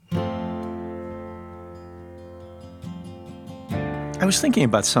I was thinking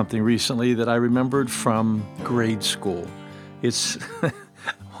about something recently that I remembered from grade school. It's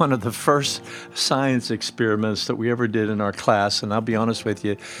one of the first science experiments that we ever did in our class, and I'll be honest with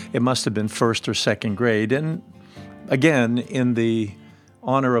you, it must have been first or second grade. And again, in the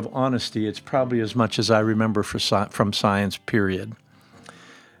honor of honesty, it's probably as much as I remember from science, period.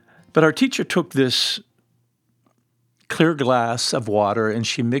 But our teacher took this clear glass of water and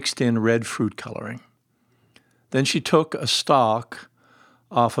she mixed in red fruit coloring. Then she took a stalk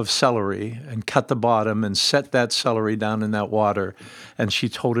off of celery and cut the bottom and set that celery down in that water. And she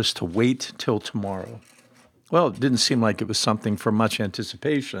told us to wait till tomorrow. Well, it didn't seem like it was something for much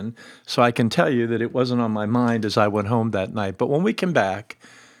anticipation, so I can tell you that it wasn't on my mind as I went home that night. But when we came back,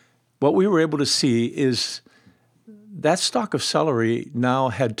 what we were able to see is that stalk of celery now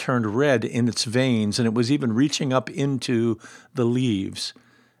had turned red in its veins, and it was even reaching up into the leaves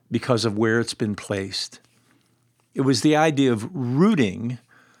because of where it's been placed. It was the idea of rooting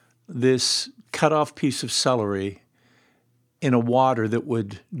this cut-off piece of celery in a water that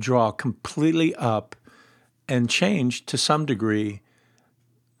would draw completely up and change, to some degree,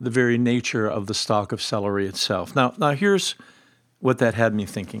 the very nature of the stalk of celery itself. Now here's what that had me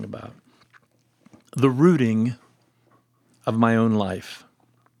thinking about. The rooting of my own life.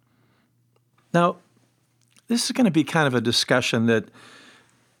 Now, this is going to be kind of a discussion that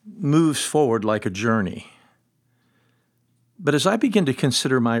moves forward like a journey. But as I begin to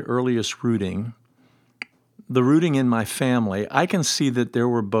consider my earliest rooting, the rooting in my family, I can see that there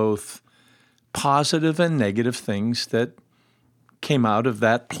were both positive and negative things that came out of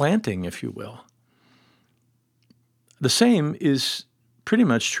that planting, if you will. The same is pretty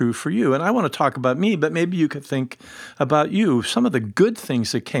much true for you. And I want to talk about me, but maybe you could think about you. Some of the good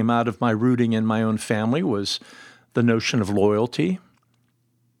things that came out of my rooting in my own family was the notion of loyalty,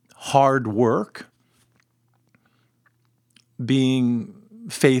 hard work, being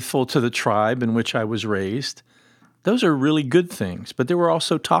faithful to the tribe in which I was raised. Those are really good things, but there were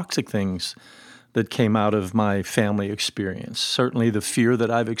also toxic things that came out of my family experience. Certainly the fear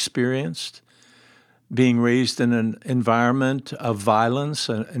that I've experienced, being raised in an environment of violence,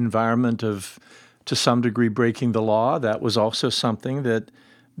 an environment of, to some degree, breaking the law, that was also something that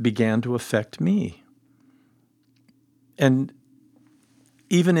began to affect me. And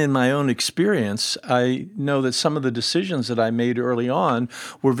even in my own experience, I know that some of the decisions that I made early on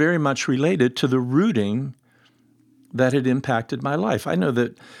were very much related to the rooting that had impacted my life. I know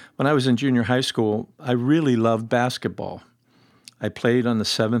that when I was in junior high school, I really loved basketball. I played on the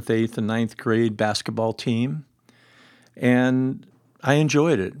 7th, 8th, and 9th grade basketball team, and I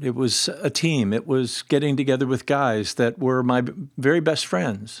enjoyed it. It was a team. It was getting together with guys that were my very best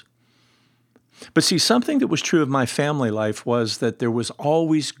friends. But see, something that was true of my family life was that there was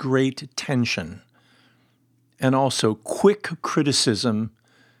always great tension and also quick criticism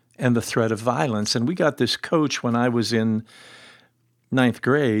and the threat of violence. And we got this coach when I was in 9th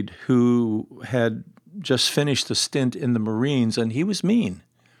grade who had just finished a stint in the Marines, and he was mean.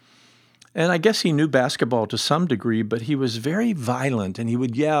 And I guess he knew basketball to some degree, but he was very violent, and he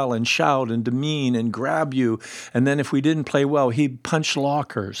would yell and shout and demean and grab you. And then if we didn't play well, he'd punch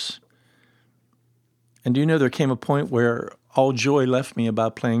lockers. And do you know, there came a point where all joy left me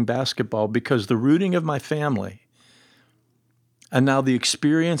about playing basketball because the rooting of my family and now the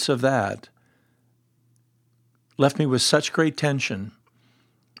experience of that left me with such great tension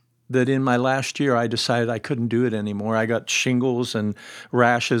that in my last year I decided I couldn't do it anymore. I got shingles and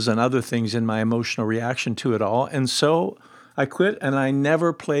rashes and other things in my emotional reaction to it all. And so I quit and I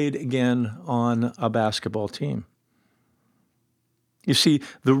never played again on a basketball team. You see,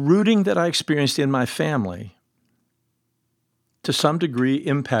 the rooting that I experienced in my family, to some degree,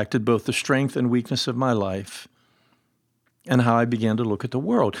 impacted both the strength and weakness of my life and how I began to look at the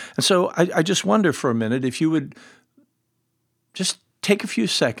world. And so I just wonder for a minute if you would just take a few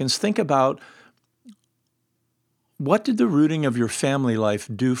seconds, think about what did the rooting of your family life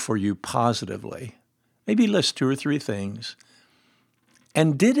do for you positively? Maybe list 2 or 3 things.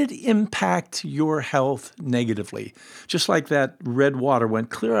 And did it impact your health negatively? Just like that red water went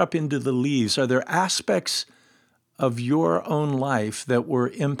clear up into the leaves, are there aspects of your own life that were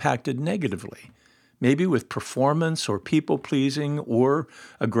impacted negatively? Maybe with performance or people-pleasing or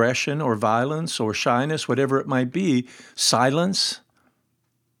aggression or violence or shyness, whatever it might be, silence.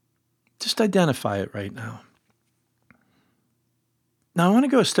 Just identify it right now. Now, I want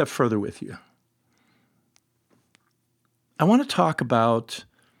to go a step further with you. I want to talk about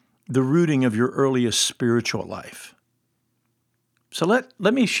the rooting of your earliest spiritual life. So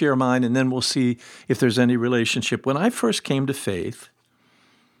let me share mine, and then we'll see if there's any relationship. When I first came to faith,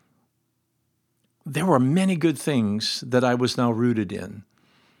 there were many good things that I was now rooted in.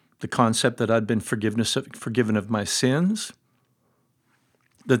 The concept that I'd been forgiven of my sins,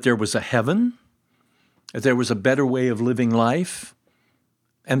 that there was a heaven, that there was a better way of living life,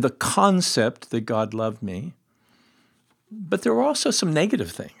 and the concept that God loved me. But there were also some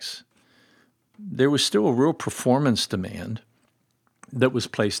negative things. There was still a real performance demand that was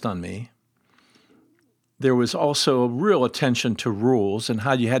placed on me. There was also a real attention to rules and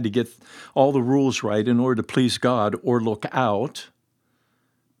how you had to get all the rules right in order to please God or look out.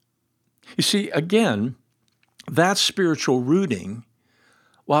 You see, again, that spiritual rooting,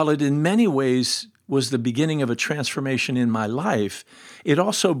 while it in many ways was the beginning of a transformation in my life, it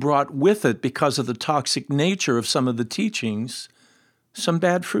also brought with it, because of the toxic nature of some of the teachings, some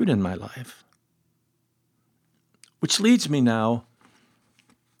bad fruit in my life. Which leads me now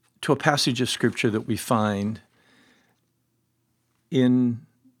to a passage of Scripture that we find in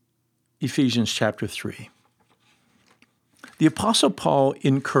Ephesians chapter 3. The Apostle Paul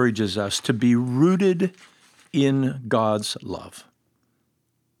encourages us to be rooted in God's love.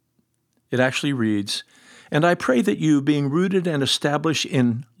 It actually reads, "And I pray that you, being rooted and established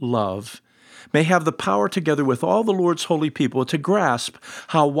in love, may have the power together with all the Lord's holy people to grasp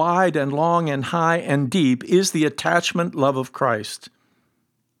how wide and long and high and deep is the attachment love of Christ,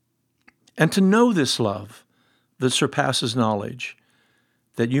 and to know this love that surpasses knowledge,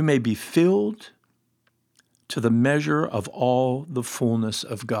 that you may be filled to the measure of all the fullness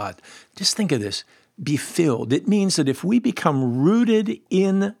of God." Just think of this, be filled. It means that if we become rooted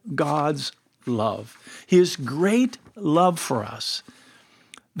in God's love, His great love for us,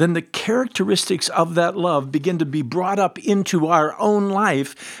 then the characteristics of that love begin to be brought up into our own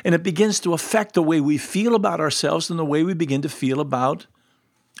life, and it begins to affect the way we feel about ourselves and the way we begin to feel about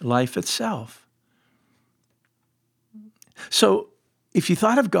life itself. So if you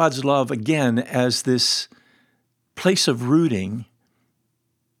thought of God's love again as this place of rooting,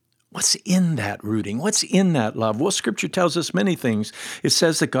 what's in that rooting? What's in that love? Well, Scripture tells us many things. It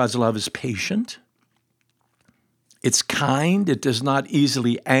says that God's love is patient. It's kind. It does not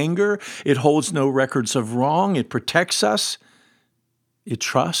easily anger. It holds no records of wrong. It protects us. It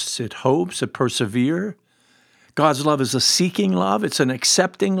trusts. It hopes. It perseveres. God's love is a seeking love. It's an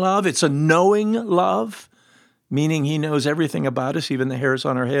accepting love. It's a knowing love, meaning He knows everything about us, even the hairs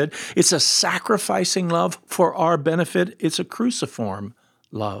on our head. It's a sacrificing love for our benefit. It's a cruciform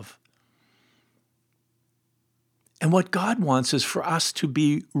love. And what God wants is for us to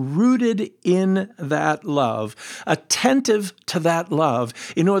be rooted in that love, attentive to that love,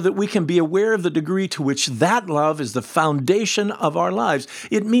 in order that we can be aware of the degree to which that love is the foundation of our lives.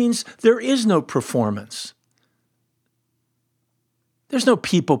 It means there is no performance. There's no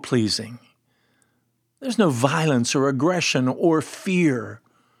people-pleasing. There's no violence or aggression or fear.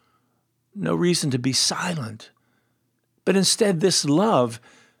 No reason to be silent. But instead, this love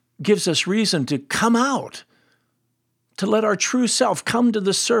gives us reason to come out, to let our true self come to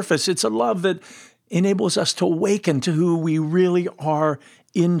the surface. It's a love that enables us to awaken to who we really are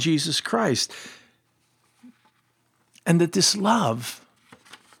in Jesus Christ. And that this love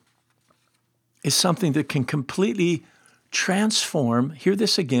is something that can completely transform, hear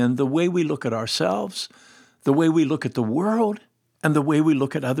this again, the way we look at ourselves, the way we look at the world, and the way we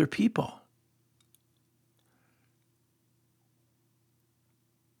look at other people.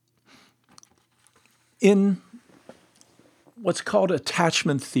 In what's called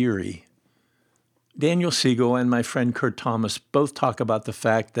attachment theory, Daniel Siegel and my friend Kurt Thomas both talk about the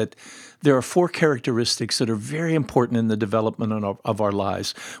fact that there are 4 characteristics that are very important in the development of our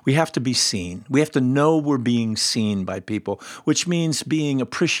lives. We have to be seen. We have to know we're being seen by people, which means being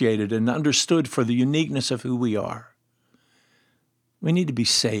appreciated and understood for the uniqueness of who we are. We need to be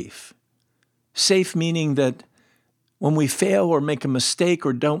safe. Safe meaning that when we fail or make a mistake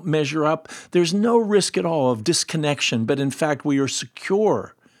or don't measure up, there's no risk at all of disconnection, but in fact, we are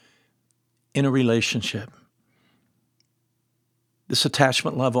secure in a relationship. This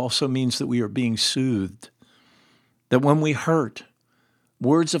attachment love also means that we are being soothed, that when we hurt,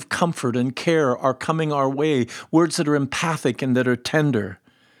 words of comfort and care are coming our way, words that are empathic and that are tender,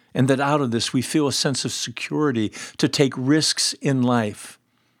 and that out of this we feel a sense of security to take risks in life.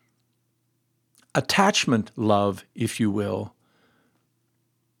 Attachment love, if you will,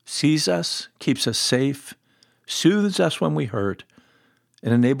 sees us, keeps us safe, soothes us when we hurt,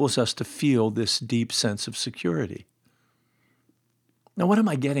 and enables us to feel this deep sense of security. Now, what am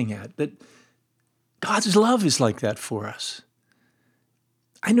I getting at? That God's love is like that for us.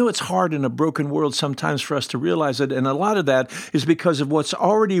 I know it's hard in a broken world sometimes for us to realize it, and a lot of that is because of what's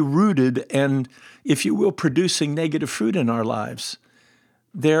already rooted and, if you will, producing negative fruit in our lives.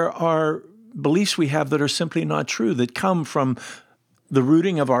 There are beliefs we have that are simply not true, that come from the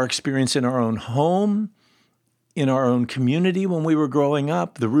rooting of our experience in our own home, in our own community when we were growing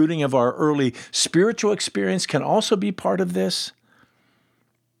up. The rooting of our early spiritual experience can also be part of this.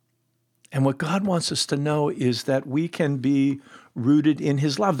 And what God wants us to know is that we can be rooted in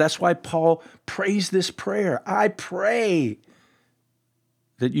his love. That's why Paul prays this prayer. I pray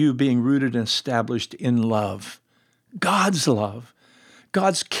that you, being rooted and established in love, God's love,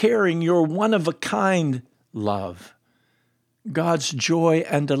 God's caring, your one-of-a-kind love, God's joy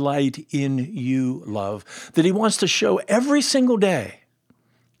and delight in you love, that he wants to show every single day,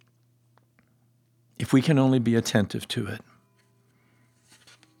 if we can only be attentive to it.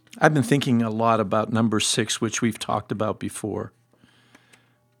 I've been thinking a lot about number 6, which we've talked about before.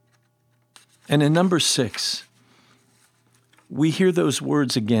 And in number 6, we hear those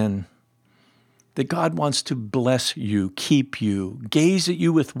words again, that God wants to bless you, keep you, gaze at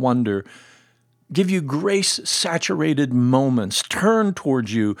you with wonder, give you grace-saturated moments, turn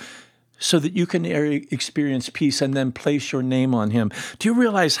towards you so that you can experience peace and then place your name on him. Do you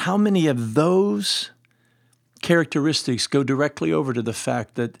realize how many of those characteristics go directly over to the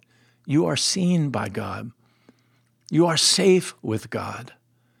fact that you are seen by God? You are safe with God.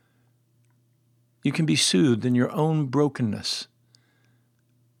 You can be soothed in your own brokenness.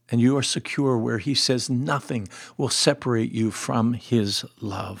 And you are secure where he says nothing will separate you from his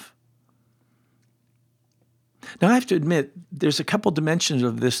love. Now, I have to admit, there's a couple dimensions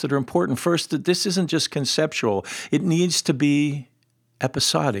of this that are important. First, that this isn't just conceptual. It needs to be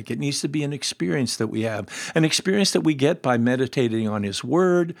episodic. It needs to be an experience that we have, an experience that we get by meditating on his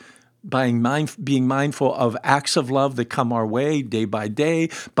word, by being mindful of acts of love that come our way day by day,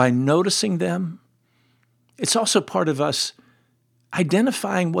 by noticing them. It's also part of us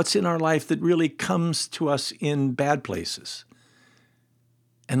identifying what's in our life that really comes to us in bad places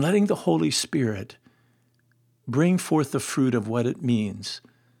and letting the Holy Spirit bring forth the fruit of what it means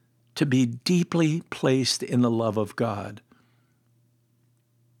to be deeply placed in the love of God.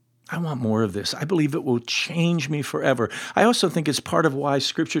 I want more of this. I believe it will change me forever. I also think it's part of why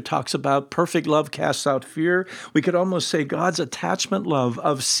Scripture talks about perfect love casts out fear. We could almost say God's attachment love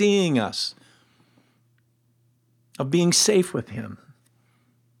of seeing us, of being safe with him,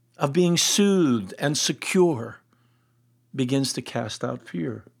 of being soothed and secure, begins to cast out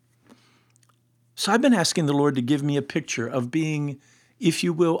fear. So I've been asking the Lord to give me a picture of being, if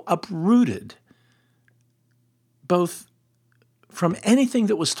you will, uprooted, both from anything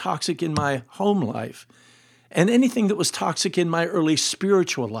that was toxic in my home life and anything that was toxic in my early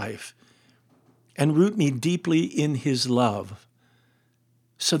spiritual life, and root me deeply in his love,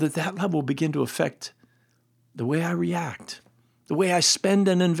 so that that love will begin to affect the way I react, the way I spend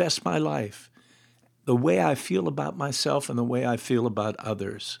and invest my life, the way I feel about myself and the way I feel about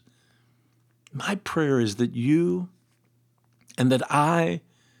others. My prayer is that you and that I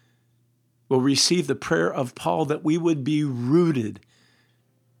will receive the prayer of Paul, that we would be rooted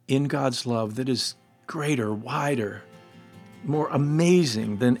in God's love that is greater, wider, more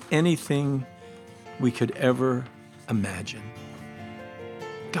amazing than anything we could ever imagine.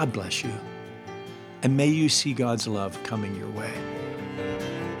 God bless you, and may you see God's love coming your way.